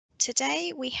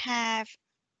Today we have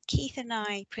Keith and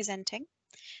I presenting.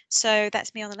 So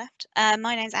that's me on the left.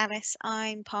 My name's Alice.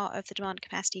 I'm part of the demand and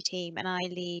capacity team and I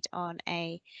lead on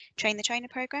a train the trainer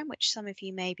program, which some of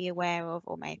you may be aware of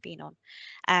or may have been on.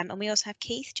 And we also have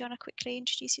Keith. Do you want to quickly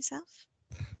introduce yourself?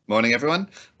 Morning, everyone.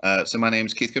 So my name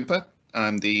is Keith Kunpha.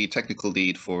 I'm the technical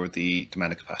lead for the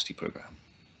demand and capacity program.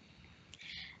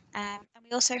 And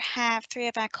we also have three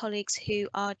of our colleagues who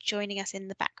are joining us in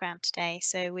the background today.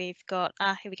 So we've got,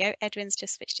 here we go, Edwin's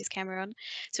just switched his camera on.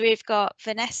 So we've got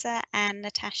Vanessa and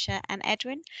Natasha and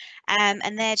Edwin,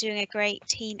 and they're doing a great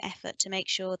team effort to make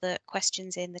sure that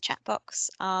questions in the chat box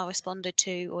are responded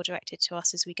to or directed to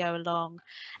us as we go along.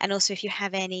 And also if you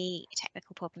have any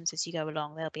technical problems as you go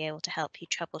along, they'll be able to help you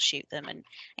troubleshoot them and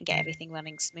get everything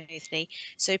running smoothly.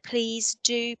 So please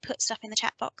do put stuff in the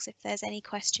chat box if there's any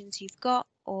questions you've got,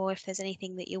 or if there's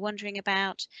anything that you're wondering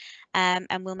about, and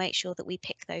we'll make sure that we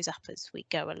pick those up as we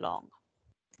go along.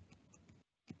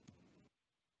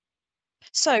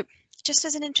 So just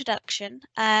as an introduction,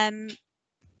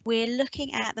 we're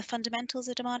looking at the fundamentals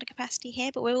of demand and capacity here,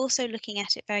 but we're also looking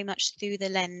at it very much through the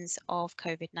lens of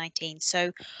COVID-19.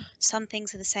 So some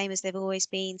things are the same as they've always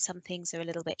been, some things are a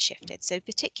little bit shifted. So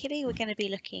particularly we're going to be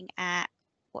looking at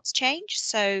what's changed.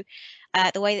 So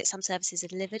the way that some services are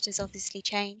delivered has obviously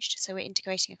changed. So we're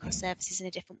integrating across services in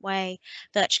a different way.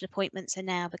 Virtual appointments are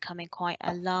now becoming quite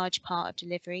a large part of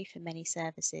delivery for many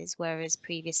services, whereas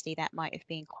previously that might have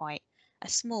been quite a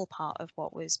small part of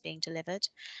what was being delivered.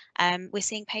 We're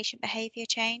seeing patient behaviour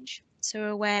change. So we're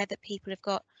aware that people have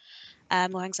got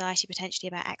more anxiety potentially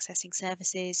about accessing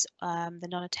services. The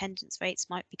non-attendance rates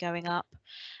might be going up,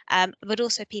 but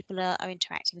also people are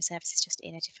interacting with services just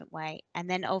in a different way. And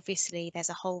then obviously there's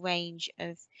a whole range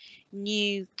of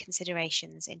new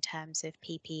considerations in terms of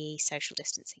PPE, social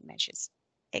distancing measures,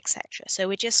 etc. So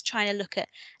we're just trying to look at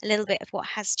a little bit of what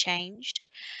has changed,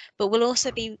 but we'll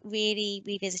also be really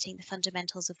revisiting the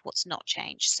fundamentals of what's not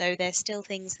changed. So there's still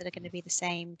things that are going to be the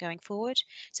same going forward.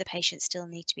 So patients still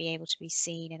need to be able to be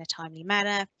seen in a timely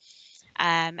manner.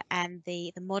 And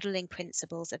the modelling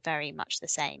principles are very much the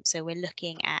same. So we're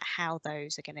looking at how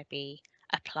those are going to be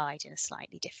applied in a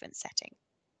slightly different setting.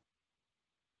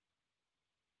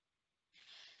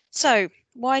 So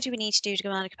why do we need to do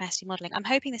demand and capacity modelling? I'm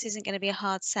hoping this isn't going to be a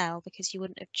hard sell because you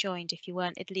wouldn't have joined if you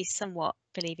weren't at least somewhat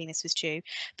believing this was true.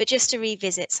 But just to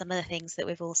revisit some of the things that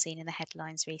we've all seen in the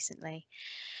headlines recently.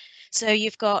 So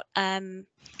you've got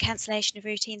cancellation of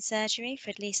routine surgery for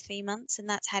at least 3 months, and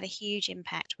that's had a huge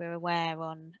impact. We're aware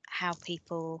on how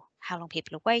long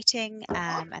people are waiting,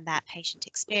 and that patient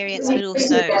experience, but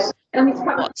also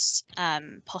what's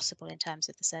possible in terms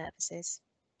of the services.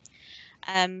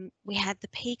 We had the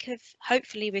peak of,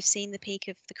 hopefully we've seen the peak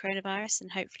of the coronavirus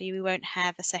and hopefully we won't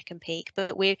have a second peak,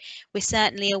 but we're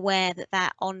certainly aware that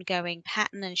that ongoing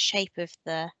pattern and shape of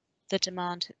the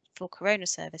demand for corona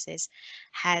services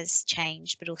has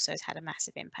changed, but also has had a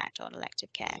massive impact on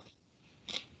elective care.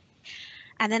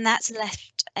 And then that's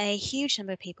left a huge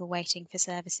number of people waiting for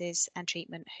services and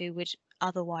treatment who would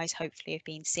otherwise hopefully have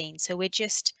been seen. So we're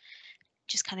just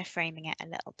kind of framing it a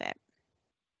little bit.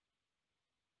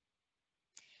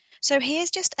 So here's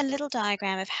just a little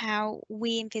diagram of how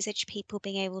we envisage people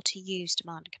being able to use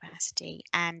demand and capacity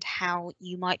and how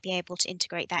you might be able to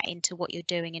integrate that into what you're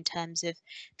doing in terms of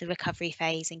the recovery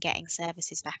phase and getting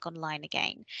services back online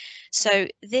again. So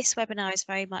this webinar is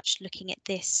very much looking at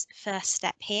this first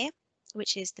step here,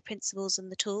 which is the principles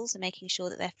and the tools and making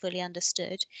sure that they're fully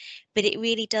understood, but it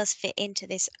really does fit into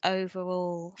this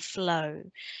overall flow.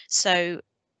 So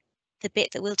the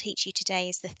bit that we'll teach you today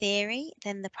is the theory,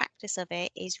 then the practice of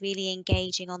it is really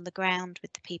engaging on the ground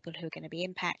with the people who are going to be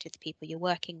impacted, the people you're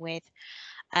working with,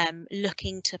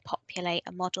 looking to populate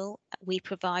a model. We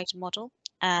provide a model,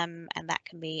 and that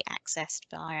can be accessed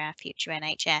via our future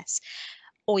NHS,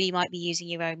 or you might be using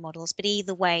your own models, but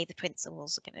either way, the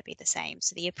principles are going to be the same.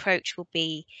 So the approach will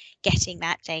be getting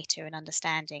that data and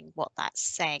understanding what that's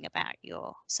saying about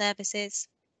your services.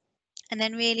 And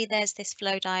then really there's this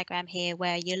flow diagram here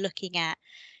where you're looking at,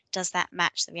 does that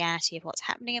match the reality of what's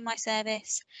happening in my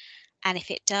service? And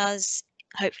if it does,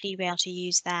 hopefully you'll be able to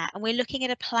use that. And we're looking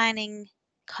at a planning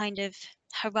kind of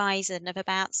horizon of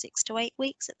about 6 to 8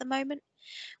 weeks at the moment.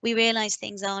 We realise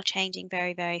things are changing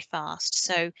very, very fast.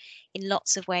 So in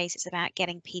lots of ways, it's about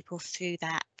getting people through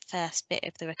that first bit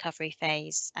of the recovery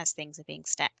phase as things are being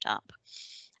stepped up.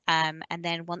 And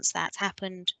then once that's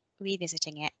happened,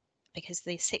 revisiting it, because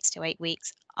the 6 to 8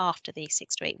 weeks after these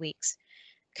 6 to 8 weeks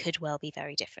could well be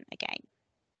very different again.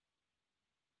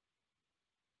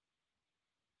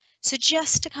 So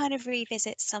just to kind of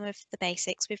revisit some of the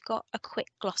basics, we've got a quick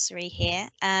glossary here,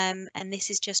 and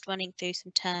this is just running through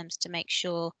some terms to make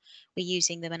sure we're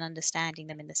using them and understanding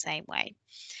them in the same way.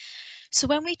 So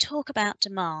when we talk about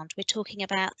demand, we're talking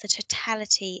about the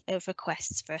totality of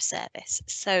requests for a service.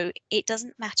 So it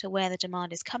doesn't matter where the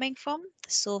demand is coming from,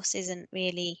 the source isn't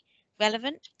really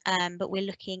relevant, but we're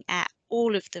looking at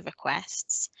all of the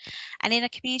requests. And in a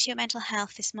community of mental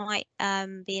health, this might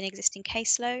be an existing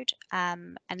caseload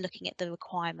and looking at the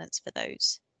requirements for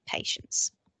those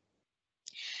patients.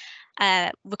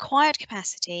 Required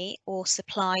capacity or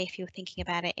supply, if you're thinking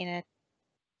about it in a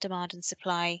demand and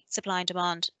supply and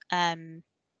demand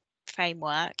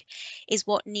framework, is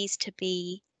what needs to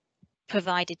be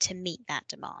provided to meet that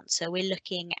demand. So we're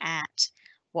looking at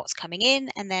what's coming in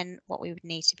and then what we would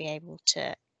need to be able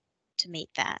to meet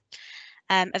that.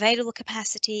 Available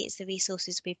capacity is the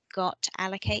resources we've got to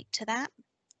allocate to that.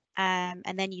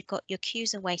 And then you've got your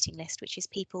queues and waiting list, which is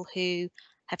people who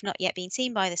have not yet been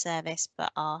seen by the service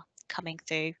but are coming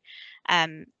through.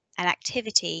 And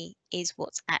activity is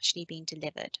what's actually being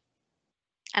delivered.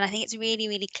 And I think it's really,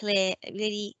 really clear,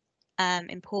 really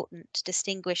important to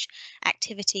distinguish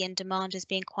activity and demand as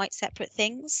being quite separate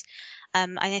things.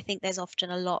 And I think there's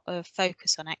often a lot of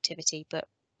focus on activity, but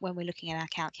when we're looking at our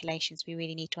calculations, we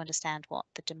really need to understand what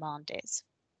the demand is.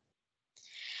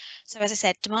 So as I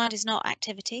said, demand is not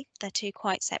activity. They're two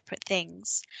quite separate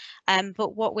things.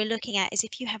 But what we're looking at is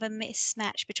if you have a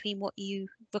mismatch between what you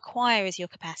require as your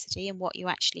capacity and what you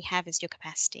actually have as your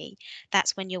capacity,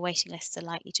 that's when your waiting lists are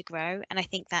likely to grow. And I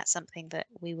think that's something that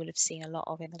we will have seen a lot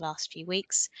of in the last few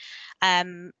weeks.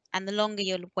 And the longer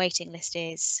your waiting list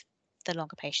is, the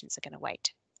longer patients are going to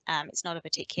wait. It's not a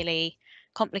particularly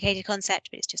complicated concept,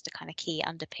 but it's just a kind of key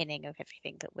underpinning of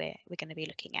everything that we're going to be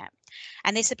looking at.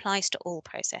 And this applies to all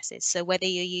processes. So whether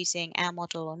you're using our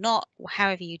model or not, or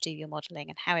however you do your modeling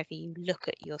and however you look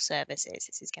at your services,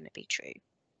 this is going to be true.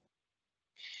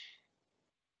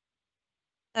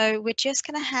 So we're just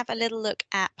going to have a little look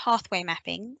at pathway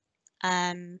mapping.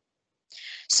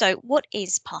 So what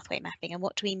is pathway mapping and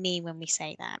what do we mean when we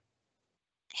say that?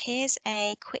 Here's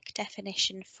a quick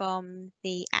definition from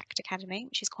the ACT Academy,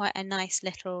 which is quite a nice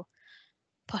little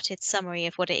potted summary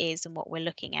of what it is and what we're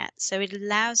looking at. So it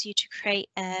allows you to create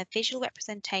a visual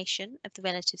representation of the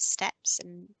relative steps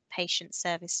and patient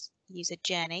service user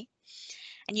journey.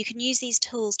 And you can use these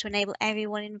tools to enable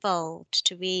everyone involved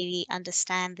to really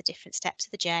understand the different steps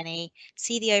of the journey,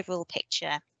 see the overall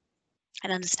picture,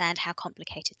 and understand how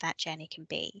complicated that journey can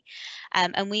be.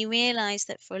 And we realise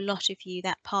that for a lot of you,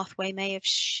 that pathway may have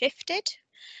shifted.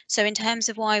 So in terms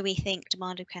of why we think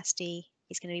demand and capacity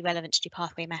is going to be relevant to do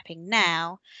pathway mapping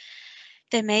now,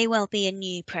 there may well be a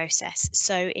new process.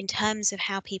 So in terms of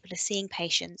how people are seeing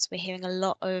patients, we're hearing a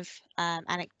lot of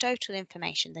anecdotal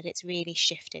information that it's really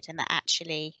shifted and that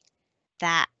actually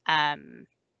that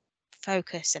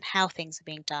focus and how things are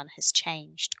being done has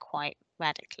changed quite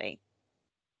radically.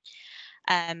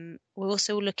 We're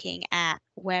also looking at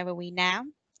where are we now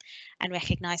and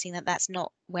recognizing that that's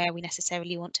not where we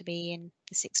necessarily want to be in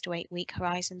the 6 to 8 week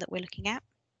horizon that we're looking at.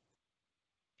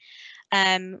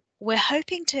 We're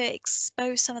hoping to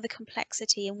expose some of the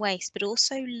complexity and waste, but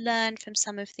also learn from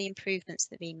some of the improvements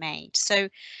that have been made. So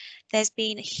there's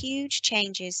been huge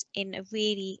changes in a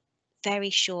really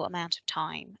very short amount of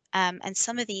time. And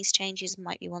some of these changes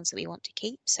might be ones that we want to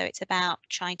keep. So it's about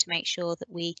trying to make sure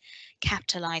that we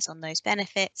capitalize on those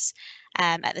benefits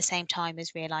at the same time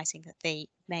as realizing that they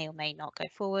may or may not go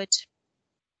forward.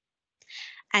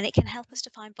 And it can help us to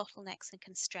find bottlenecks and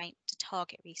constraints to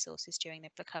target resources during the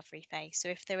recovery phase. So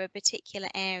if there are particular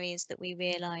areas that we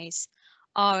realise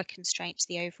are a constraint to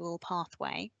the overall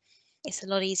pathway, it's a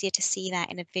lot easier to see that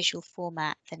in a visual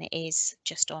format than it is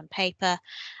just on paper.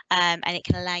 And it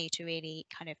can allow you to really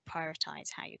kind of prioritise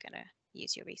how you're going to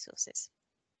use your resources.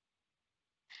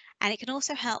 And it can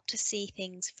also help to see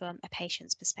things from a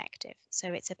patient's perspective.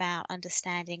 So it's about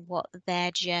understanding what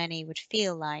their journey would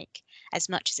feel like as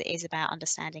much as it is about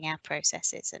understanding our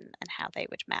processes and how they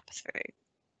would map through.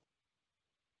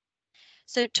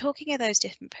 So talking of those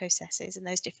different processes and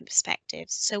those different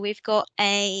perspectives, so we've got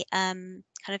a kind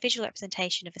of visual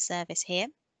representation of a service here.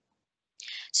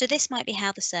 So this might be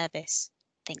how the service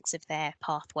thinks of their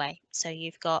pathway. So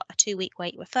you've got a 2-week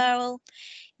wait referral,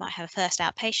 you might have a first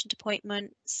outpatient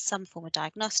appointment, some form of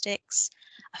diagnostics,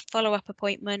 a follow-up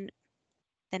appointment,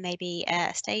 there may be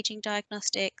staging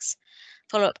diagnostics,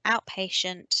 follow-up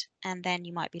outpatient, and then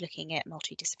you might be looking at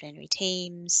multidisciplinary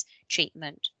teams,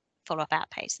 treatment, follow-up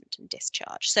outpatient, and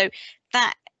discharge. So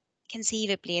that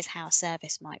conceivably is how a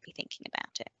service might be thinking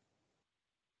about it.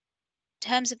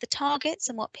 terms of the targets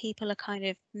and what people are kind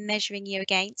of measuring you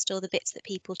against, or the bits that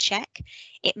people check,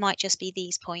 it might just be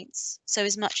these points. So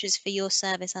as much as for your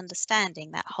service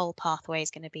understanding, that whole pathway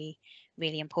is going to be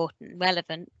really important and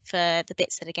relevant, for the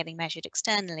bits that are getting measured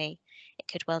externally, it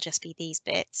could well just be these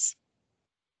bits.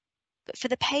 But for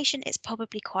the patient, it's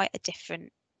probably quite a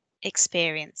different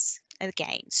experience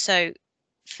again. So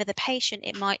for the patient,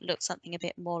 it might look something a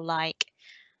bit more like,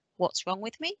 what's wrong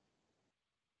with me?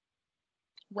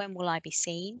 When will I be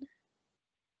seen?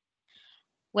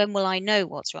 When will I know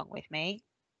what's wrong with me?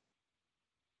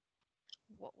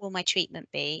 What will my treatment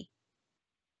be?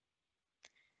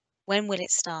 When will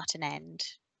it start and end?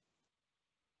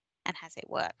 And has it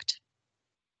worked?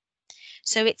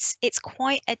 So it's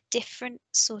quite a different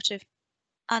sort of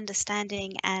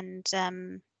understanding and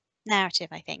narrative,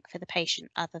 I think, for the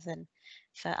patient, other than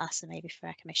for us and maybe for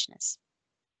our commissioners.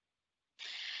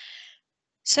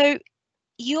 So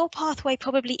your pathway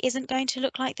probably isn't going to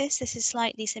look like this. This is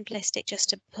slightly simplistic just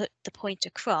to put the point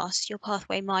across. Your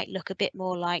pathway might look a bit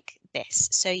more like this.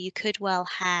 So you could well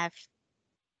have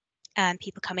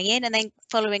people coming in and then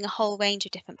following a whole range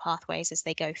of different pathways as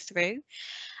they go through.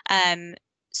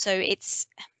 So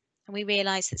we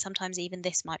realise that sometimes even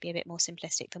this might be a bit more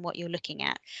simplistic than what you're looking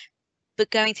at. But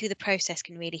going through the process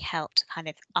can really help to kind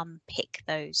of unpick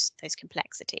those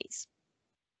complexities.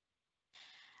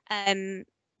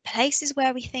 Places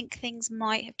where we think things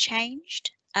might have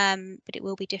changed, but it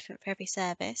will be different for every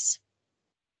service.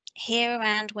 Here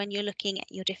around when you're looking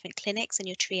at your different clinics and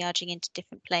you're triaging into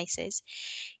different places,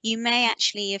 you may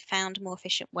actually have found more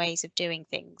efficient ways of doing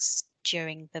things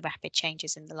during the rapid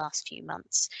changes in the last few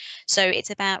months. So it's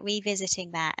about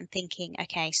revisiting that and thinking,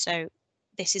 okay, so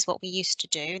this is what we used to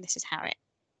do, and this is how it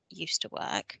used to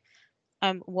work.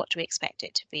 What do we expect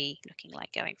it to be looking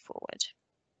like going forward?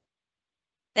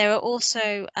 There are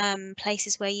also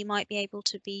places where you might be able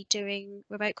to be doing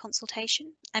remote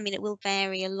consultation. I mean, it will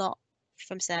vary a lot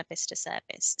from service to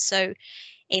service. So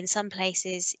in some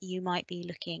places, you might be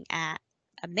looking at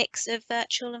a mix of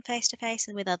virtual and face-to-face,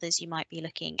 and with others, you might be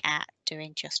looking at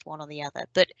doing just one or the other.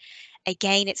 But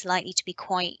again, it's likely to be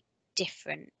quite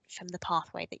different from the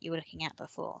pathway that you were looking at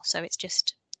before. So it's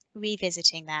just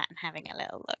revisiting that and having a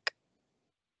little look.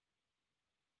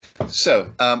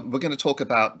 So we're going to talk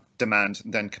about demand,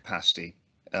 then capacity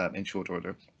in short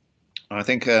order. I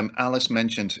think Alice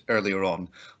mentioned earlier on,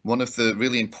 one of the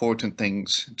really important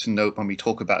things to note when we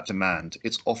talk about demand,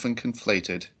 it's often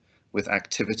conflated with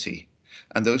activity.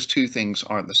 And those two things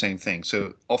aren't the same thing.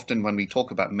 So often when we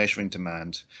talk about measuring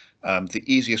demand, the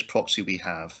easiest proxy we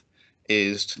have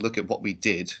is to look at what we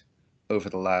did over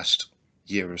the last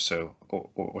year or so,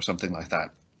 or something like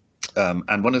that.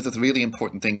 And one of the really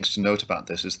important things to note about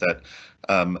this is that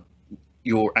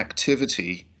your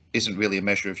activity isn't really a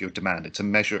measure of your demand. It's a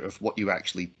measure of what you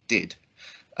actually did.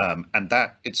 And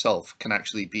that itself can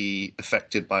actually be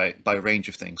affected by a range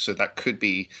of things. So that could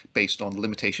be based on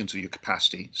limitations of your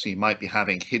capacity. So you might be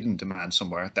having hidden demand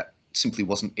somewhere that simply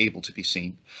wasn't able to be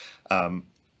seen.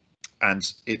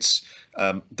 And it's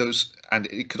and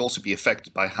it could also be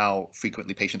affected by how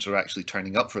frequently patients are actually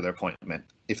turning up for their appointment.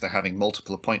 If they're having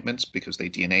multiple appointments because they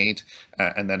DNA'd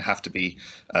and then have to be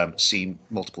seen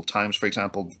multiple times, for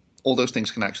example, all those things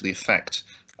can actually affect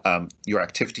your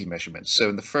activity measurements. So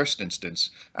in the first instance,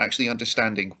 actually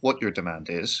understanding what your demand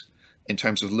is in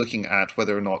terms of looking at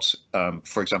whether or not,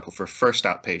 for example, for a first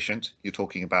outpatient, you're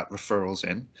talking about referrals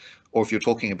in, or if you're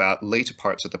talking about later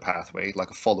parts of the pathway,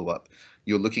 like a follow-up,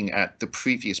 you're looking at the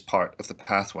previous part of the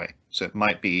pathway. So it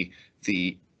might be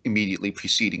the immediately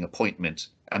preceding appointment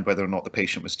and whether or not the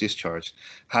patient was discharged.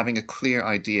 Having a clear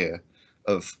idea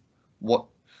of what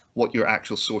your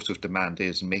actual source of demand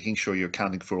is and making sure you're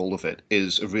accounting for all of it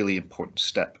is a really important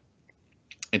step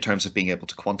in terms of being able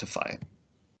to quantify it.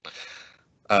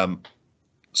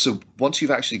 So once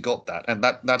you've actually got that, and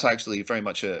that's actually very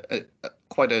much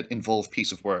quite an involved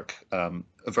piece of work,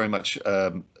 very much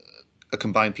a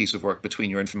combined piece of work between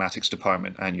your informatics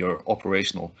department and your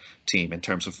operational team in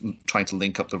terms of trying to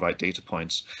link up the right data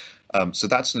points. So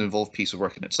that's an involved piece of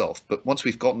work in itself. But once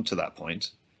we've gotten to that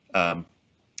point,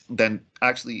 then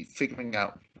actually figuring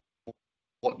out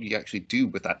what you actually do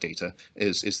with that data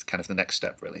is kind of the next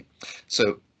step, really.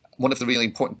 So one of the really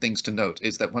important things to note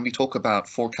is that when we talk about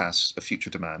forecasts of future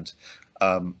demand,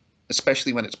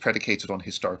 especially when it's predicated on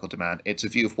historical demand, it's a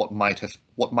view of what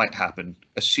might happen,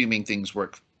 assuming things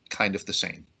work kind of the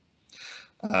same.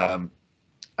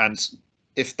 And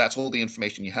if that's all the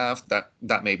information you have,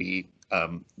 that may be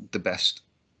the best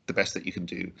that you can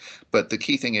do. But the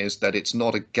key thing is that it's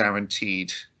not a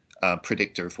guaranteed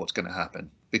predictor of what's going to happen,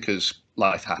 because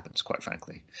life happens, quite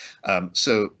frankly.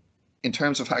 So in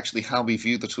terms of actually how we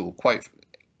view the tool,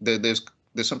 there's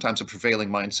sometimes a prevailing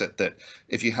mindset that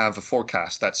if you have a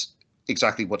forecast, that's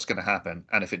exactly what's going to happen,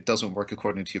 and if it doesn't work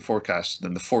according to your forecast,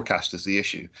 then the forecast is the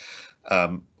issue,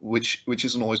 which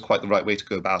isn't always quite the right way to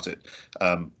go about it.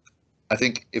 I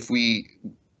think if we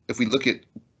look at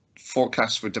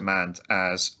forecasts for demand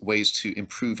as ways to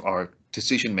improve our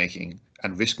decision making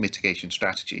and risk mitigation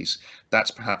strategies,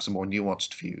 that's perhaps a more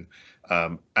nuanced view.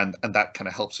 And that kind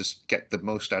of helps us get the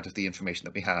most out of the information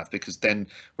that we have, because then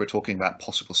we're talking about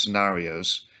possible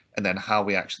scenarios and then how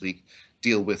we actually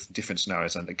deal with different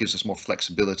scenarios, and it gives us more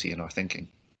flexibility in our thinking.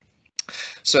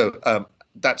 So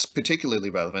that's particularly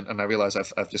relevant, and I realize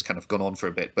I've just kind of gone on for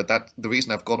a bit, but the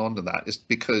reason I've gone on to that is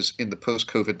because in the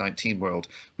post-COVID-19 world,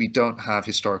 we don't have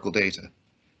historical data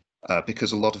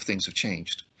because a lot of things have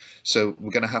changed. So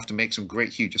we're going to have to make some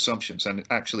great, huge assumptions. And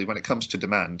actually, when it comes to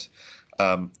demand,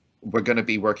 we're going to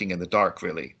be working in the dark,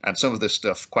 really. And some of this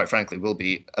stuff, quite frankly, will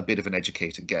be a bit of an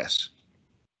educated guess.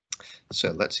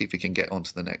 So let's see if we can get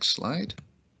onto the next slide.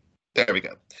 There we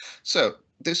go. So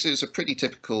this is a pretty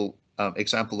typical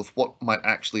example of what might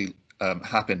actually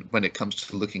happen when it comes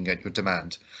to looking at your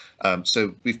demand.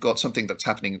 So we've got something that's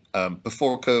happening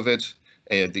before COVID,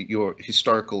 your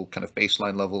historical kind of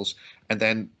baseline levels, and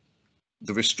then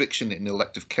the restriction in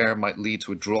elective care might lead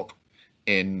to a drop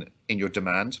in your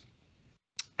demand,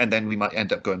 and then we might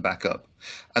end up going back up.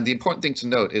 And the important thing to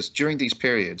note is during these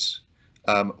periods,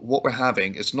 what we're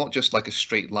having is not just like a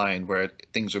straight line where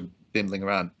things are bindling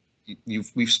around.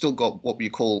 We've still got what we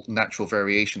call natural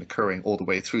variation occurring all the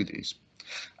way through these,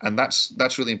 and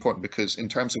that's really important, because in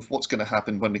terms of what's going to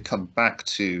happen when we come back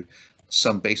to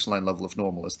some baseline level of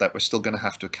normal, is that we're still going to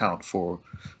have to account for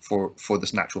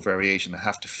this natural variation and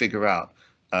have to figure out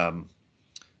kind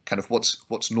of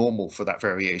what's normal for that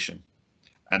variation,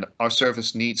 and our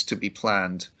service needs to be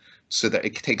planned so that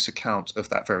it takes account of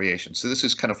that variation. So this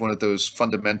is kind of one of those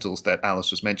fundamentals that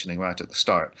Alice was mentioning right at the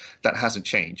start that hasn't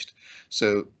changed.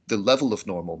 So the level of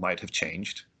normal might have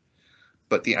changed,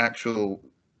 but the actual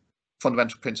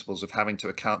fundamental principles of having to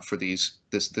account for this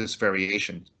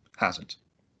variation hasn't,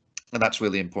 and that's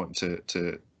really important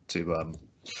to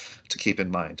keep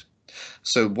in mind.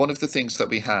 So one of the things that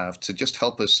we have to just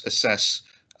help us assess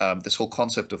this whole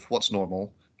concept of what's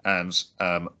normal, and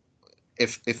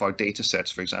if our data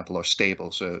sets, for example, are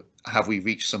stable, so have we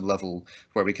reached some level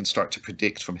where we can start to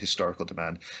predict from historical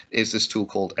demand, is this tool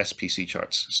called SPC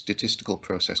charts, Statistical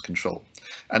Process Control.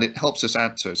 And it helps us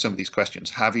answer some of these questions.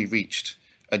 Have we reached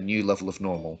a new level of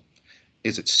normal?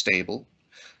 Is it stable?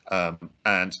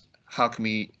 And how can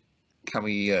we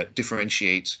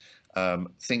differentiate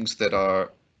things that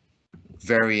are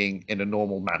varying in a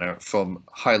normal manner from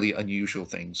highly unusual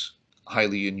things,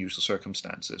 highly unusual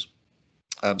circumstances?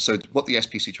 So what the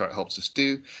SPC chart helps us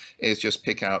do is just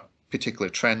pick out particular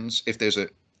trends. If there's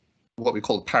what we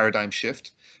call a paradigm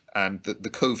shift, and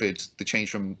the change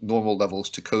from normal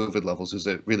levels to COVID levels is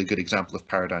a really good example of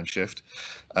paradigm shift,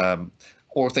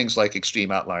 or things like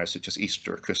extreme outliers such as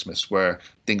Easter or Christmas, where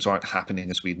things aren't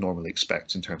happening as we'd normally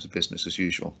expect in terms of business as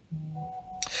usual.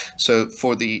 So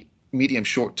for the medium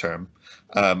short term,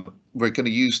 we're going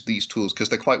to use these tools because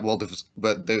they're quite well,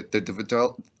 but they're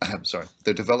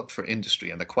developed for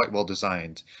industry, and they're quite well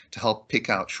designed to help pick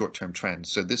out short-term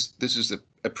trends. So this is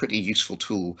a pretty useful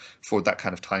tool for that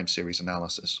kind of time series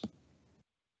analysis.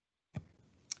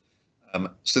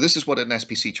 So this is what an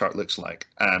SPC chart looks like,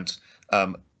 and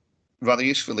rather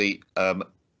usefully,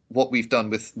 what we've done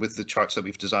with the charts that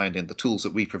we've designed in the tools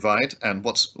that we provide, and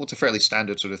what's a fairly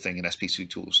standard sort of thing in SPC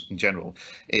tools in general,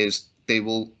 is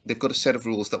they've got a set of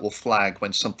rules that will flag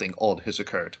when something odd has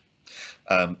occurred,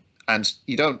 and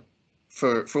you don't,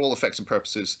 for all effects and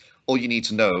purposes, all you need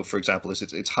to know, for example, is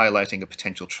it's highlighting a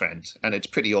potential trend, and it's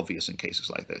pretty obvious in cases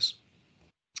like this,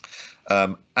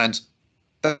 and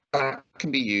that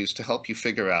can be used to help you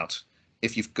figure out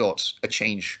if you've got a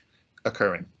change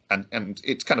occurring. And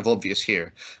it's kind of obvious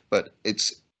here, but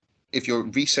if you're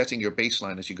resetting your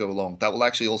baseline as you go along, that will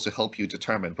actually also help you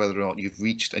determine whether or not you've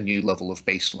reached a new level of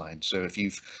baseline. So if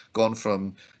you've gone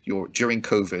from during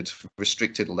COVID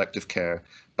restricted elective care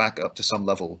back up to some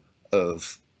level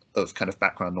of kind of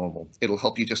background normal, it'll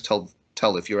help you just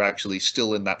tell if you're actually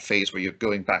still in that phase where you're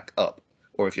going back up,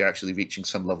 or if you're actually reaching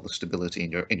some level of stability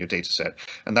in your data set.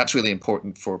 And that's really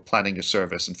important for planning your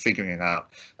service and figuring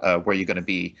out where you're going to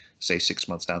be, say, 6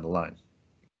 months down the line.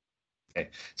 Okay,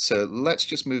 so let's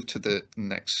just move to the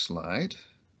next slide.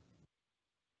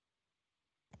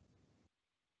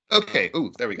 Okay,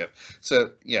 oh, there we go.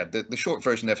 So yeah, the short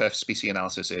version of SPC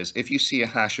analysis is if you see a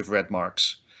hash of red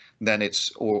marks, then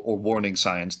it's or warning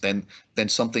signs, then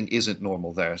something isn't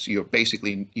normal there. So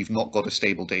you've not got a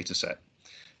stable data set.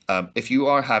 If you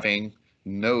are having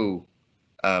no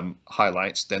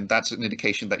highlights, then that's an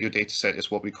indication that your data set is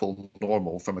what we call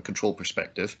normal from a control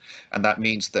perspective. And that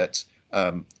means that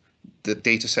the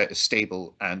data set is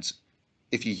stable. And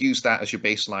if you use that as your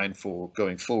baseline for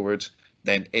going forward,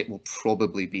 then it will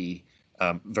probably be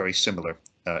very similar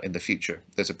in the future.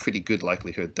 There's a pretty good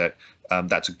likelihood that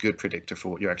that's a good predictor for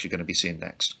what you're actually going to be seeing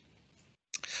next.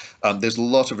 There's a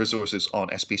lot of resources on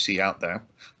SPC out there.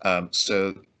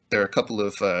 So there are a couple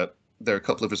of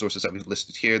resources that we've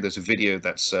listed here. There's a video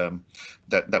that's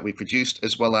that we produced,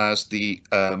 as well as the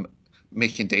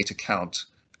making data count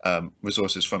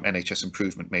resources from NHS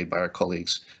Improvement made by our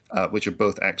colleagues, which are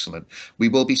both excellent. We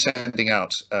will be sending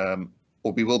out,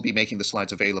 or we will be making the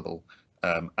slides available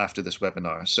after this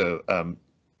webinar. So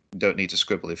don't need to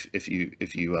scribble if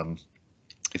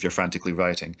you're frantically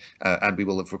writing, and we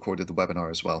will have recorded the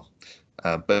webinar as well.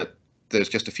 But there's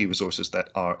just a few resources that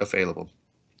are available.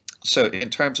 So in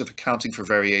terms of accounting for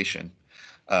variation,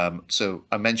 so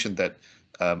I mentioned that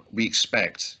we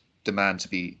expect demand to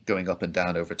be going up and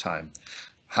down over time.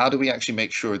 How do we actually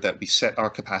make sure that we set our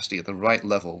capacity at the right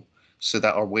level so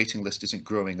that our waiting list isn't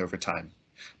growing over time?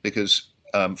 Because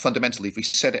fundamentally, if we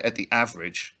set it at the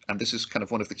average, and this is kind of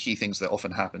one of the key things that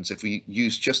often happens, if we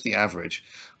use just the average,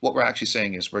 what we're actually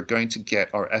saying is we're going to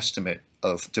get our estimate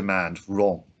of demand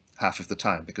wrong half of the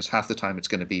time, because half the time it's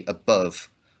going to be above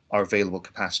our available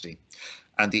capacity.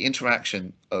 And the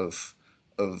interaction of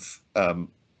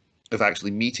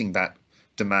actually meeting that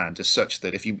demand is such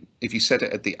that if you set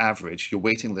it at the average, your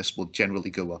waiting list will generally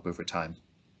go up over time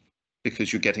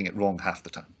because you're getting it wrong half the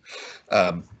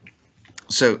time.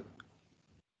 So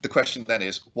the question then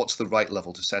is, what's the right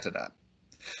level to set it at?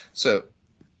 So,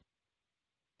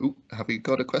 have we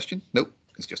got a question? Nope,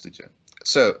 it's just a joke.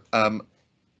 So,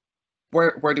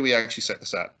 where do we actually set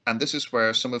this at? And this is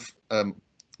where some of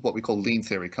what we call lean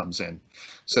theory comes in.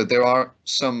 So there are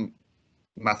some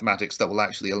mathematics that will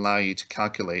actually allow you to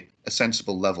calculate a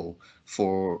sensible level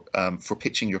for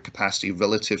pitching your capacity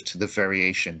relative to the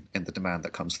variation in the demand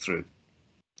that comes through.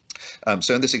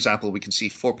 So in this example, we can see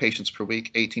 4 patients per week,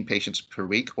 18 patients per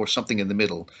week, or something in the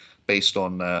middle, based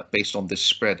on this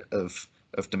spread of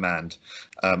demand.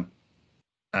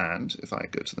 And if I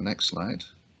go to the next slide.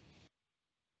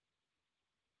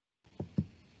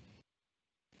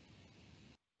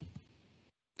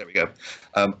 There we go.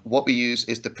 What we use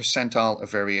is the percentile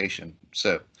of variation.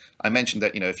 So I mentioned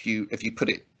that if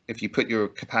you put your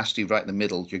capacity right in the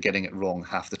middle, you're getting it wrong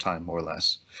half the time, more or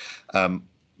less.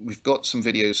 We've got some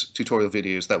tutorial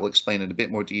videos that will explain in a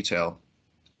bit more detail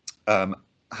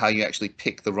how you actually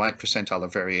pick the right percentile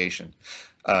of variation.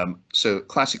 So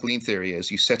classic lean theory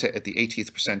is you set it at the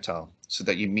 80th percentile so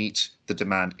that you meet the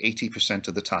demand 80%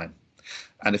 of the time.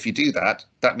 And if you do that,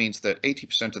 that means that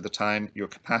 80% of the time your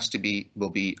capacity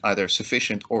will be either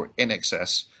sufficient or in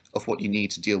excess of what you need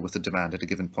to deal with the demand at a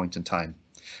given point in time.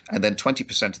 And then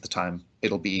 20% of the time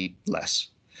it'll be less.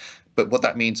 But what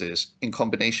that means is, in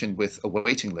combination with a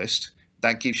waiting list,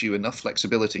 that gives you enough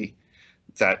flexibility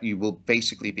that you will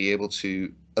basically be able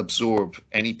to absorb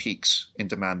any peaks in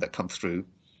demand that come through,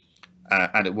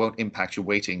 and it won't impact your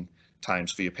waiting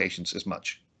times for your patients as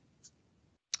much.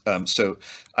 So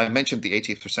I mentioned the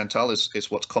 80th percentile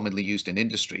is what's commonly used in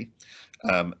industry,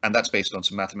 and that's based on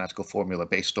some mathematical formula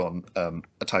based on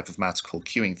a type of maths called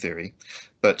queuing theory.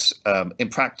 But in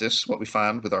practice, what we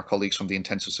found with our colleagues from the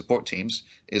intensive support teams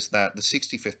is that the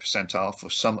 65th percentile for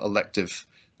some elective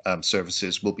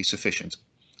services will be sufficient,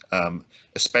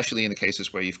 especially in the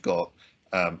cases where you've got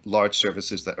large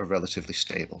services that are relatively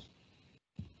stable.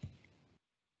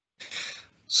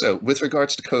 So with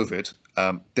regards to COVID,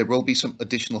 there will be some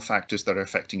additional factors that are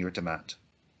affecting your demand.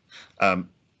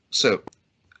 So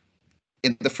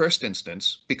in the first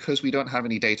instance, because we don't have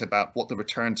any data about what the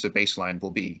return to baseline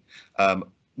will be,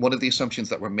 one of the assumptions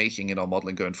that we're making in our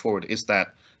modeling going forward is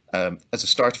that as a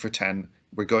starter for 10,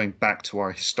 we're going back to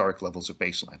our historic levels of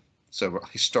baseline. So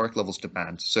historic levels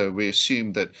demand. So we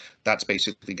assume that that's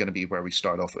basically going to be where we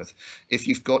start off with. If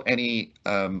you've got any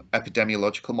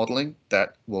epidemiological modeling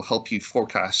that will help you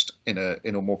forecast in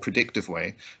a more predictive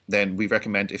way, then we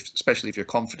recommend, especially if you're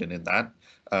confident in that,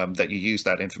 that you use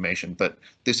that information. But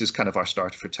this is kind of our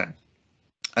starter for 10.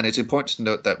 And it's important to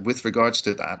note that with regards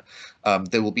to that,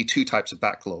 there will be 2 types of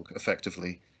backlog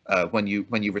effectively when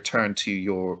you return to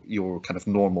your kind of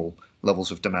normal levels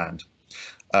of demand.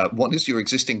 One is your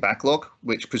existing backlog,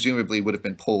 which presumably would have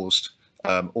been paused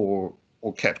or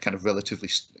kept kind of relatively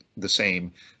the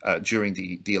same during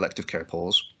the elective care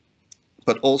pause.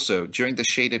 But also during the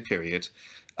shaded period,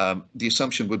 the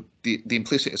assumption would the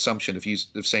implicit assumption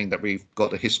of saying that we've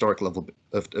got a historic level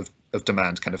of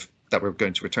demand kind of that we're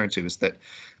going to return to is that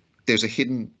there's a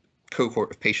hidden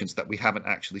cohort of patients that we haven't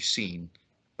actually seen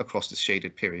across this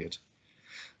shaded period.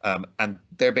 And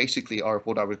there basically are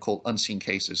what I would call unseen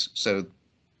cases. So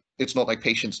it's not like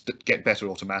patients get better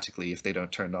automatically if they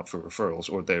don't turn up for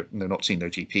referrals or they're not seeing their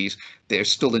GPs.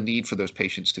 There's still a need for those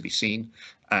patients to be seen,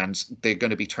 and they're going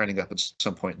to be turning up at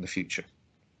some point in the future.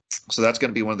 So that's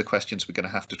going to be one of the questions we're going to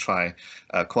have to try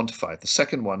quantify. The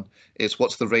second one is,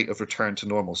 what's the rate of return to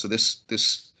normal? So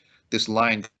this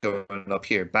line going up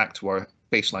here back to our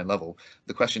baseline level.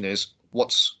 The question is,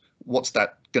 what's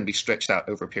that going to be stretched out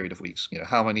over a period of weeks?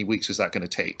 How many weeks is that going to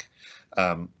take?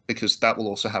 Because that will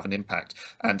also have an impact,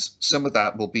 and some of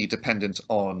that will be dependent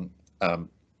on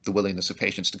the willingness of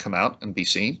patients to come out and be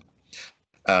seen.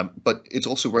 But it's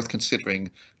also worth considering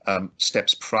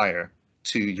steps prior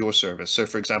to your service. So,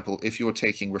 for example, if you're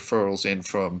taking referrals in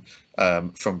from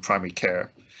primary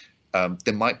care,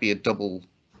 there might be a double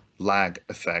lag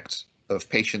effect of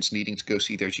patients needing to go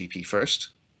see their GP first,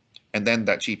 and then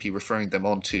that GP referring them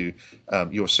on to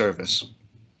your service.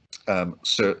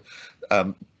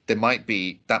 There might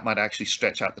be, that might actually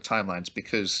stretch out the timelines,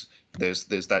 because there's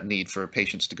that need for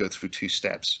patients to go through 2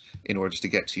 steps in order to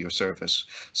get to your service.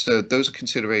 So those are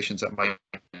considerations that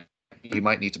you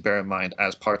might need to bear in mind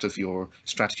as part of your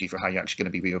strategy for how you're actually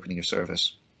going to be reopening your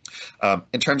service.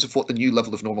 In terms of what the new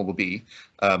level of normal will be,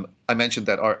 I mentioned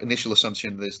that our initial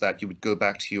assumption is that you would go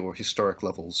back to your historic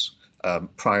levels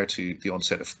prior to the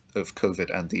onset of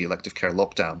COVID and the elective care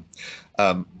lockdown.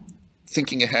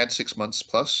 Thinking ahead 6 months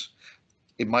plus,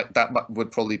 that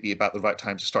would probably be about the right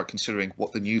time to start considering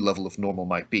what the new level of normal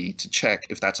might be, to check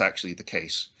if that's actually the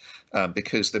case,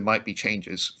 because there might be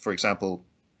changes. For example,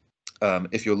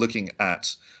 if you're looking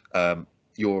at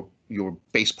your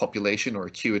base population or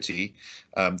acuity,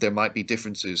 there might be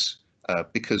differences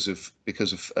because of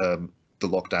the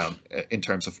lockdown in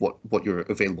terms of what your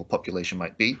available population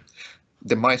might be.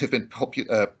 There might have been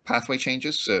pathway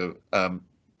changes. So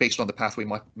based on the pathway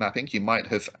mapping, you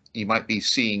might be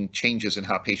seeing changes in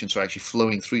how patients are actually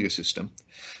flowing through your system,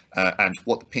 and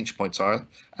what the pinch points are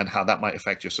and how that might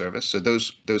affect your service. So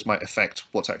those might affect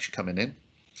what's actually coming in.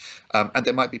 And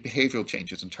there might be behavioral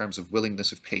changes in terms of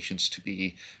willingness of patients to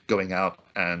be going out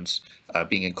and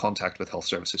being in contact with health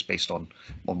services based on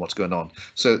what's going on.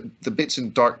 So the bits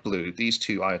in dark blue, these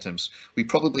 2 items, we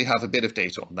probably have a bit of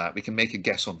data on that. We can make a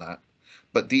guess on that.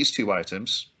 But these 2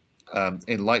 items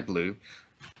in light blue,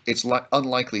 it's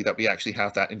unlikely that we actually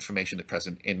have that information at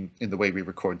present in the way we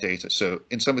record data. So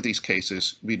in some of these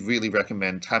cases, we'd really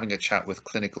recommend having a chat with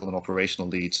clinical and operational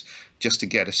leads just to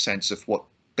get a sense of what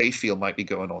they feel might be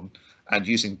going on, and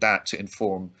using that to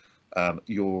inform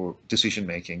your decision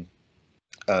making,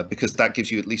 because that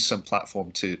gives you at least some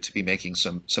platform to be making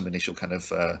some initial kind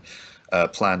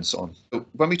of plans on. So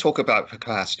when we talk about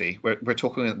capacity, we're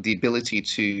talking about the ability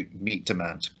to meet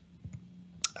demand,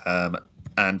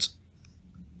 and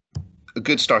a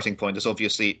good starting point is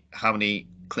obviously how many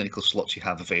clinical slots you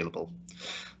have available.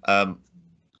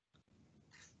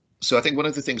 So I think one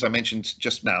of the things I mentioned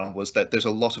just now was that there's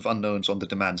a lot of unknowns on the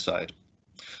demand side.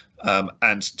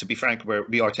 And to be frank,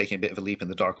 we are taking a bit of a leap in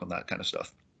the dark on that kind of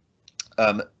stuff.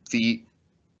 The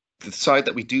side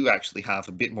that we do actually have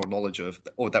a bit more knowledge of,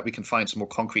 or that we can find some more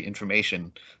concrete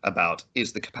information about,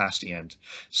 is the capacity end.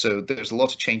 So there's a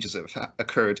lot of changes that have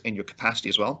occurred in your capacity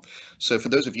as well. So for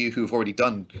those of you who've already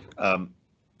done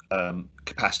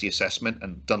capacity assessment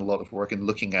and done a lot of work in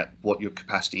looking at what your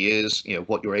capacity is,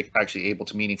 what you're actually able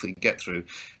to meaningfully get through,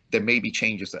 there may be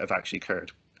changes that have actually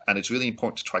occurred. And it's really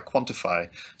important to try quantify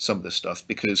some of this stuff,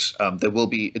 because there will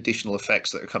be additional effects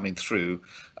that are coming through,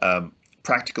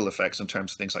 practical effects in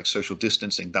terms of things like social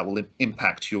distancing that will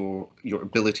impact your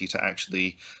ability to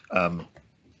actually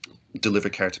deliver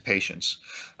care to patients.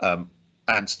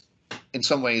 And in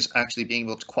some ways, actually being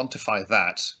able to quantify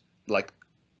that, like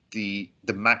the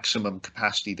maximum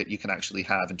capacity that you can actually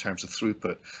have in terms of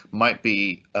throughput, might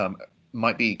be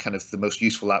kind of the most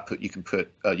useful output you can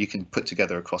put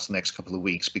together across the next couple of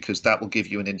weeks, because that will give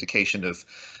you an indication of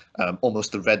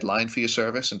almost the red line for your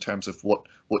service in terms of what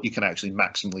you can actually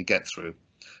maximally get through.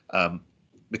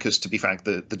 Because to be frank,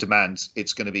 the demand,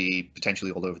 it's going to be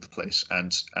potentially all over the place,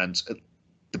 and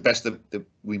the best that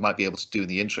we might be able to do in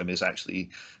the interim is actually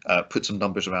put some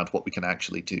numbers around what we can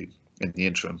actually do in the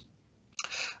interim.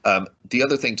 The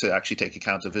other thing to actually take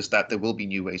account of is that there will be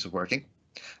new ways of working,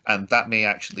 and that may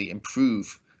actually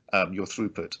improve your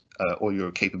throughput or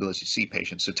your capability to see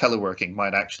patients. So teleworking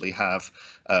might actually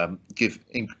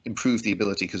improve the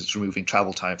ability, because it's removing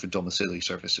travel time for domiciliary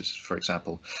services, for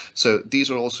example. So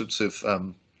these are all sorts of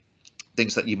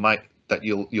things that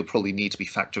you'll probably need to be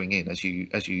factoring in as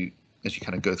you as you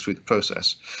kind of go through the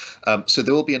process. So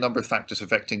there will be a number of factors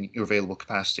affecting your available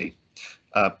capacity.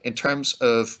 In terms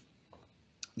of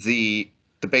the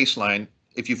baseline,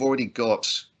 if you've already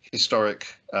got historic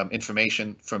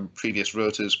information from previous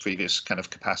rotas, previous kind of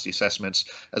capacity assessments,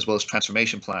 as well as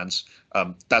transformation plans,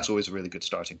 that's always a really good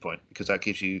starting point, because that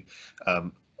gives you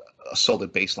a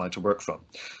solid baseline to work from.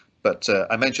 But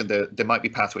I mentioned there might be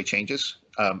pathway changes.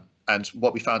 And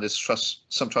what we found is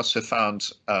some trusts have found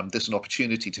this an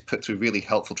opportunity to put through really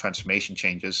helpful transformation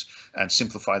changes and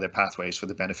simplify their pathways for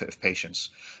the benefit of patients.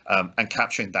 And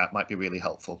capturing that might be really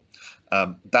helpful.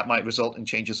 That might result in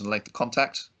changes in length of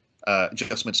contact,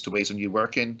 adjustments to ways of new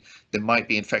working. There might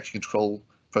be infection control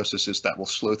processes that will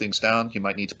slow things down. You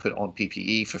might need to put on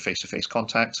PPE for face-to-face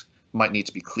contact. Might need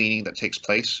to be cleaning that takes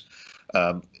place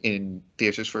in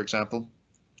theatres, for example.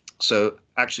 So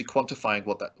actually quantifying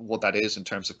what that is in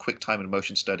terms of quick time and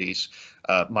motion studies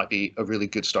might be a really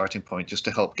good starting point, just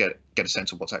to help get a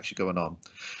sense of what's actually going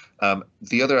on.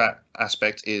 The other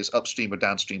aspect is upstream or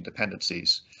downstream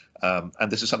dependencies.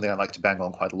 And this is something I like to bang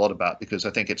on quite a lot about, because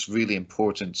I think it's really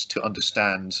important to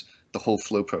understand the whole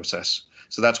flow process.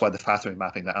 So that's why the pathway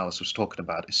mapping that Alice was talking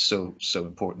about is so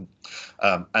important.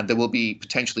 And there will be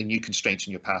potentially new constraints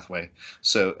in your pathway.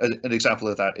 So an example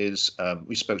of that is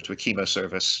we spoke to a chemo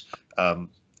service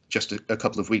just a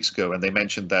couple of weeks ago, and they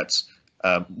mentioned that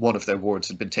one of their wards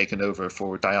had been taken over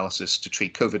for dialysis to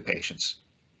treat COVID patients.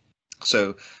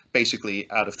 So basically,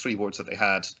 out of 3 wards that they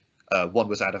had, 1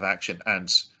 was out of action,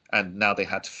 and now they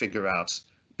had to figure out,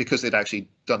 because they'd actually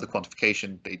done the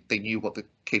quantification, they knew what the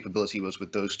capability was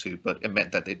with those 2, but it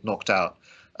meant that they'd knocked out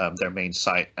their main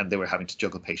site, and they were having to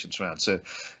juggle patients around. So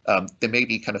there may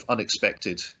be kind of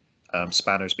unexpected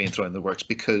spanners being thrown in the works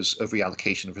because of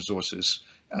reallocation of resources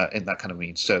in that kind of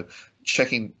means. So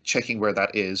checking where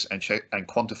that is and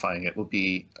quantifying it will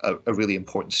be a really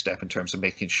important step in terms of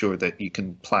making sure that you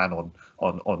can plan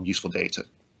on useful data.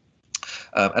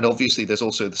 And obviously, there's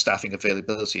also the staffing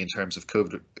availability in terms of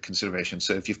COVID considerations.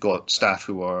 So if you've got staff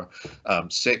who are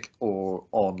sick or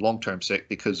on long-term sick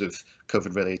because of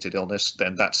COVID-related illness,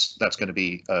 then that's going to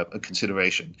be a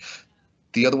consideration.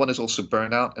 The other one is also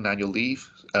burnout and annual leave.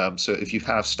 So if you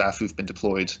have staff who've been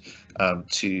deployed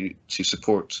to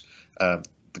support the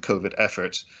COVID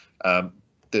effort,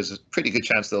 there's a pretty good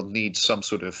chance they'll need some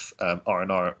sort of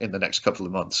R&R in the next couple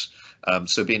of months.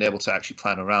 So being able to actually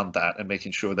plan around that and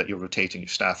making sure that you're rotating your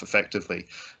staff effectively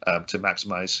to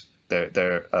maximize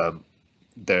their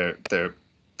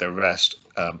rest,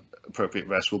 appropriate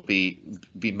rest, will be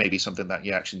maybe something that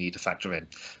you actually need to factor in.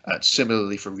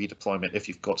 Similarly, for redeployment, if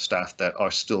you've got staff that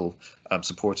are still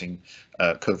supporting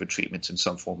COVID treatments in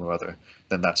some form or other,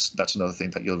 then that's another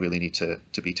thing that you'll really need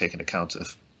to be taken account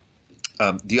of.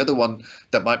 The other one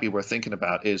that might be worth thinking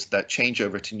about is that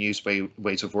changeover to new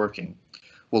ways of working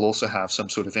will also have some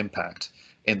sort of impact,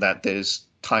 in that there's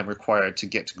time required to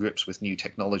get to grips with new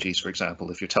technologies, for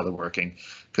example, if you're teleworking,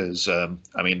 because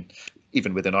I mean,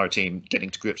 even within our team, getting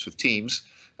to grips with Teams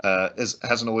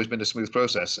hasn't always been a smooth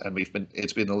process, and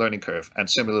it's been a learning curve. And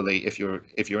similarly, if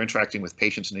you're interacting with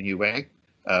patients in a new way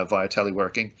via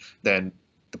teleworking, then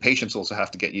the patients also have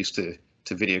to get used to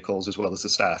video calls as well as the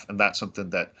staff, and that's something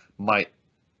that might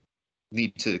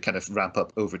need to kind of ramp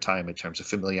up over time in terms of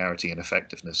familiarity and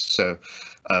effectiveness. So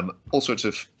all sorts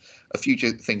of a few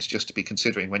things just to be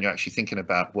considering when you're actually thinking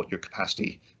about what your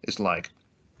capacity is like.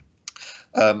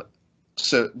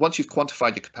 So once you've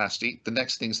quantified your capacity, the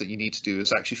next things that you need to do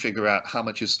is actually figure out how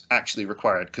much is actually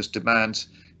required, because demand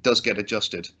does get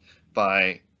adjusted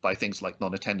by things like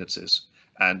non-attendances.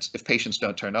 And if patients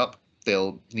don't turn up,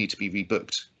 they'll need to be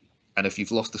rebooked. And if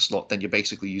you've lost the slot, then you're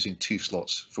basically using 2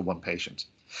 slots for 1 patient.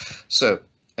 So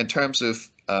in terms of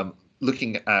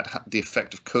looking at the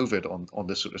effect of COVID on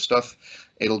this sort of stuff,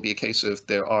 it'll be a case of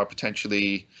there are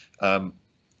potentially,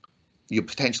 you're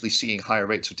potentially seeing higher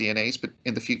rates of DNAs but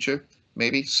in the future,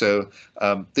 maybe. So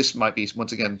this might be,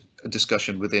 once again, a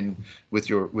discussion with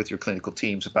your clinical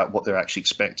teams about what they're actually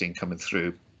expecting coming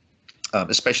through,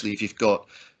 especially if you've got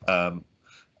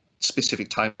specific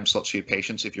time slots for your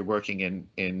patients. If you're working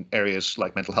in areas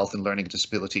like mental health and learning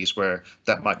disabilities, where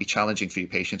that might be challenging for your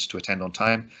patients to attend on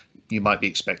time, you might be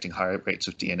expecting higher rates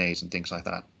of DNAs and things like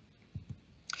that.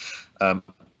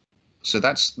 So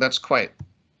that's quite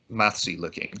mathsy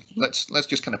looking. Let's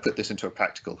just kind of put this into a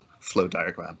practical flow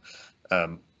diagram,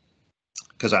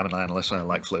 because I'm an analyst and I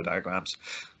like flow diagrams.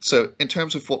 So in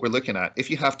terms of what we're looking at, if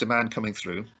you have demand coming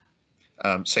through,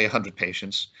 say 100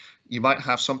 patients, you might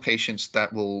have some patients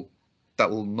that will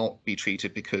not be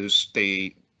treated because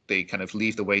they kind of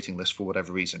leave the waiting list for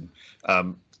whatever reason.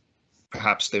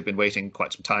 Perhaps they've been waiting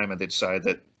quite some time and they decide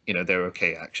that they're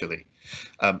okay actually.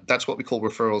 That's what we call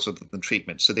referrals other than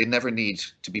treatment. So they never need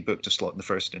to be booked a slot in the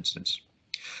first instance.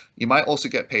 You might also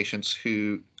get patients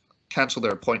who cancel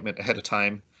their appointment ahead of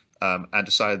time and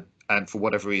decide, and for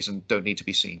whatever reason, don't need to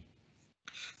be seen.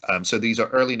 So these are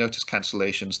early notice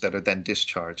cancellations that are then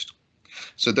discharged.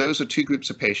 So those are two groups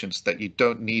of patients that you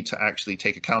don't need to actually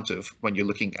take account of when you're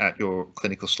looking at your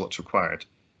clinical slots required.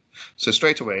 So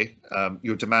straight away,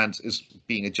 your demand is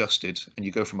being adjusted and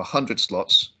you go from 100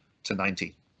 slots to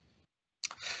 90.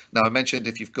 Now, I mentioned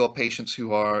if you've got patients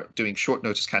who are doing short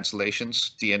notice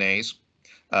cancellations, DNAs,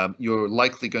 you're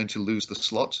likely going to lose the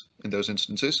slot in those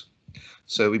instances.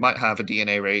 So we might have a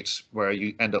DNA rate where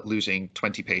you end up losing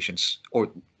 20 patients, or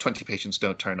 20 patients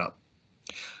don't turn up.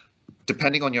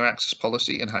 Depending on your access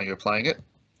policy and how you're applying it,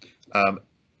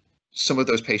 some of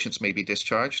those patients may be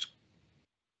discharged,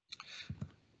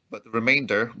 but the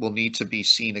remainder will need to be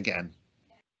seen again.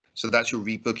 So that's your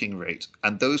rebooking rate.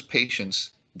 And those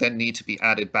patients then need to be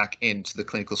added back into the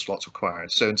clinical slots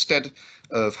required. So instead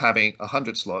of having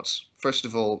 100 slots, first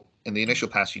of all, in the initial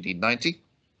pass, you need 90.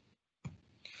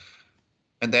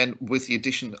 And then with the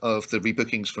addition of the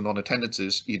rebookings for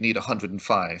non-attendances, you need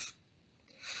 105.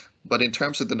 But in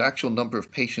terms of the actual number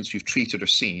of patients you've treated or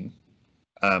seen,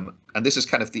 and this is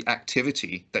kind of the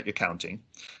activity that you're counting,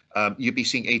 you'd be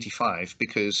seeing 85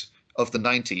 because of the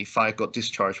 90, 5 got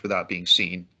discharged without being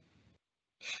seen.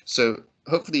 So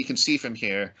hopefully you can see from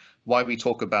here why we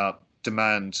talk about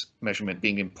demand measurement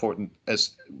being important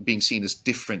as being seen as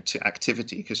different to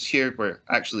activity, because here we're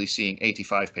actually seeing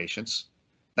 85 patients.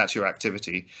 That's your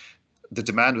activity. The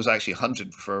demand was actually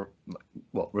 100 for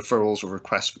referrals or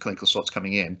requests for clinical slots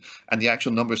coming in, and the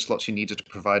actual number of slots you needed to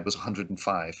provide was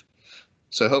 105.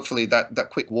 So hopefully that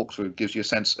quick walkthrough gives you a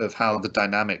sense of how the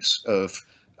dynamics of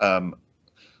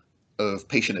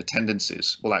patient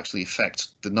attendances will actually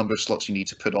affect the number of slots you need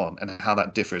to put on and how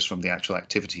that differs from the actual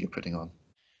activity you're putting on.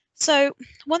 So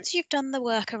once you've done the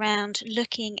work around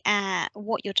looking at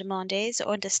what your demand is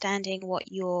or understanding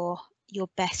what your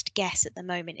best guess at the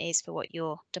moment is for what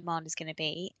your demand is going to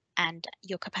be and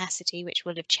your capacity, which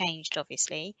will have changed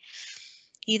obviously,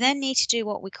 you then need to do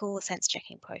what we call the sense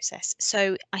checking process.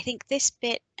 So I think this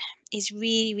bit is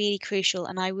really, really crucial,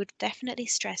 and I would definitely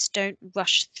stress don't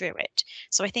rush through it.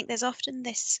 So I think there's often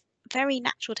this very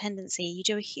natural tendency, you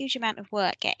do a huge amount of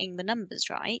work getting the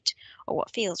numbers right or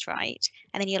what feels right,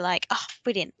 and then you're like, oh,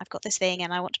 brilliant, I've got this thing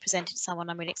and I want to present it to someone,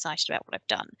 I'm really excited about what I've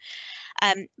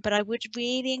done. But I would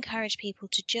really encourage people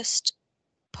to just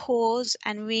pause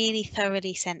and really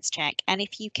thoroughly sense check. And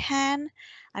if you can,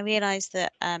 I realize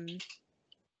that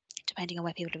depending on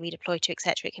where people are redeployed to,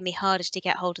 etc., it can be harder to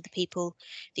get hold of the people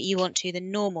that you want to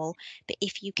than normal. But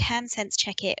if you can sense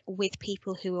check it with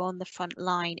people who are on the front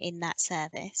line in that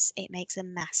service, it makes a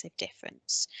massive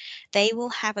difference. They will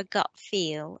have a gut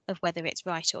feel of whether it's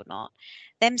right or not.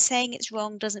 Them saying it's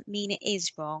wrong doesn't mean it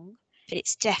is wrong, but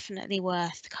it's definitely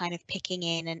worth kind of picking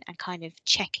in and kind of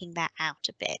checking that out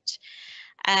a bit.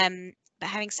 But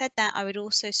having said that, I would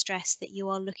also stress that you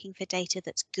are looking for data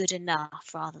that's good enough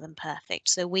rather than perfect.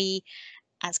 So we,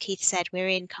 as Keith said, we're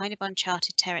in kind of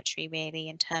uncharted territory really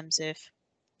in terms of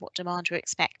what demand we're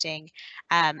expecting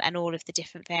and all of the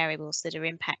different variables that are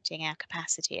impacting our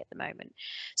capacity at the moment.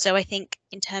 So I think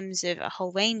in terms of a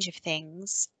whole range of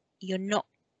things, you're not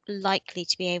likely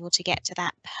to be able to get to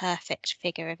that perfect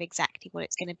figure of exactly what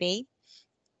it's going to be.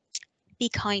 Be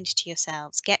kind to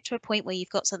yourselves. Get to a point where you've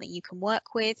got something you can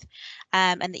work with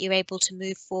and that you're able to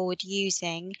move forward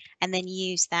using, and then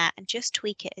use that and just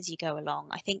tweak it as you go along.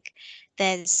 I think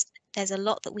there's a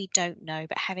lot that we don't know,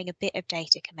 but having a bit of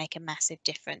data can make a massive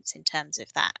difference in terms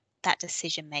of that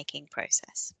decision-making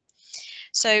process.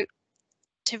 So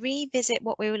to revisit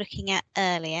what we were looking at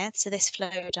earlier, so this flow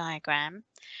diagram,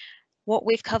 what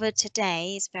we've covered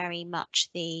today is very much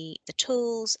the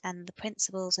tools and the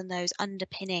principles and those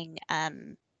underpinning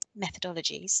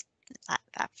methodologies.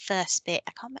 That first bit,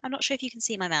 I'm not sure if you can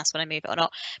see my mouse when I move it or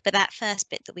not, but that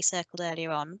first bit that we circled earlier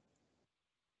on.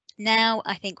 Now,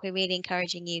 I think we're really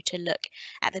encouraging you to look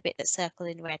at the bit that's circled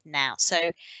in red now.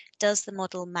 So does the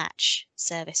model match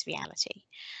service reality?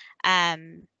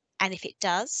 And if it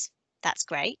does, that's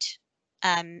great.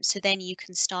 So then you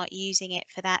can start using it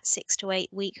for that 6 to 8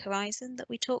 week horizon that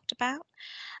we talked about.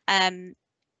 And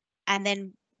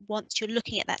then once you're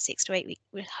looking at that 6 to 8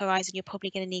 week horizon, you're probably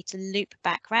going to need to loop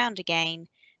back round again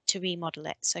to remodel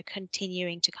it. So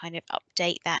continuing to kind of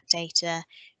update that data,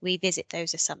 revisit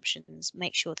those assumptions,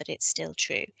 make sure that it's still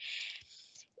true.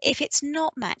 If it's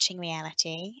not matching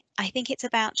reality, I think it's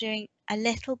about doing a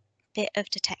little bit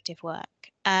of detective work.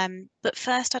 But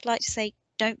first, I'd like to say,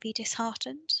 don't be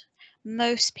disheartened.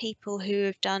 most people who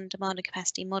have done demand and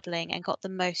capacity modelling and got the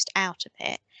most out of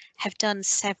it have done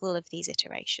several of these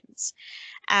iterations.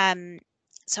 Um,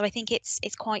 so I think it's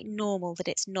quite normal that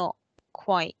it's not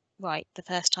quite right the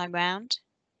first time round.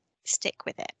 Stick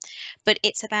with it. But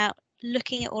it's about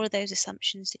looking at all of those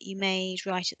assumptions that you made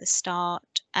right at the start,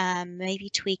 maybe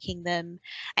tweaking them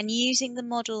and using the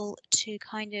model to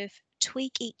kind of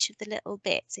tweak each of the little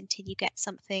bits until you get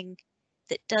something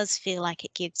that does feel like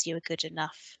it gives you a good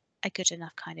enough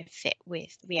kind of fit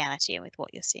with reality and with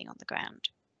what you're seeing on the ground.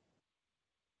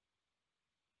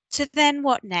 So then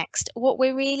what next? What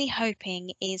we're really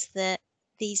hoping is that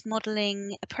these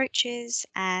modeling approaches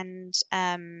and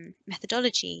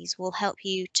methodologies will help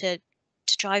you to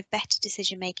drive better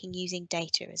decision making using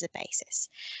data as a basis.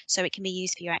 So it can be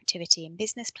used for your activity and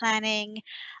business planning,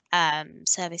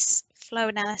 service flow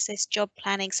analysis, job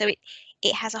planning. So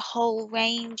it has a whole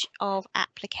range of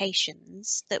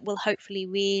applications that will hopefully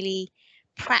really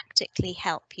practically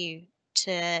help you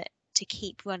to to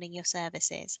keep running your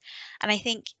services. And I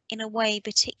think in a way,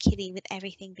 particularly with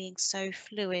everything being so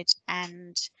fluid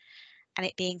and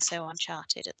it being so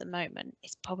uncharted at the moment,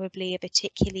 it's probably a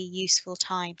particularly useful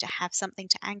time to have something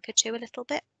to anchor to a little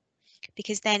bit.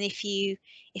 Because then if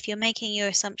you're making your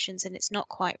assumptions and it's not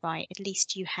quite right, at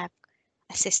least you have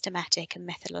a systematic and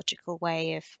methodological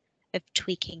way of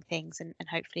tweaking things and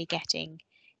hopefully getting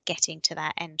to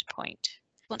that end point.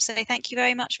 I want to say thank you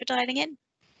very much for dialing in.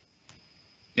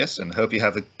 Yes, and hope you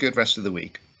have a good rest of the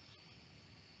week.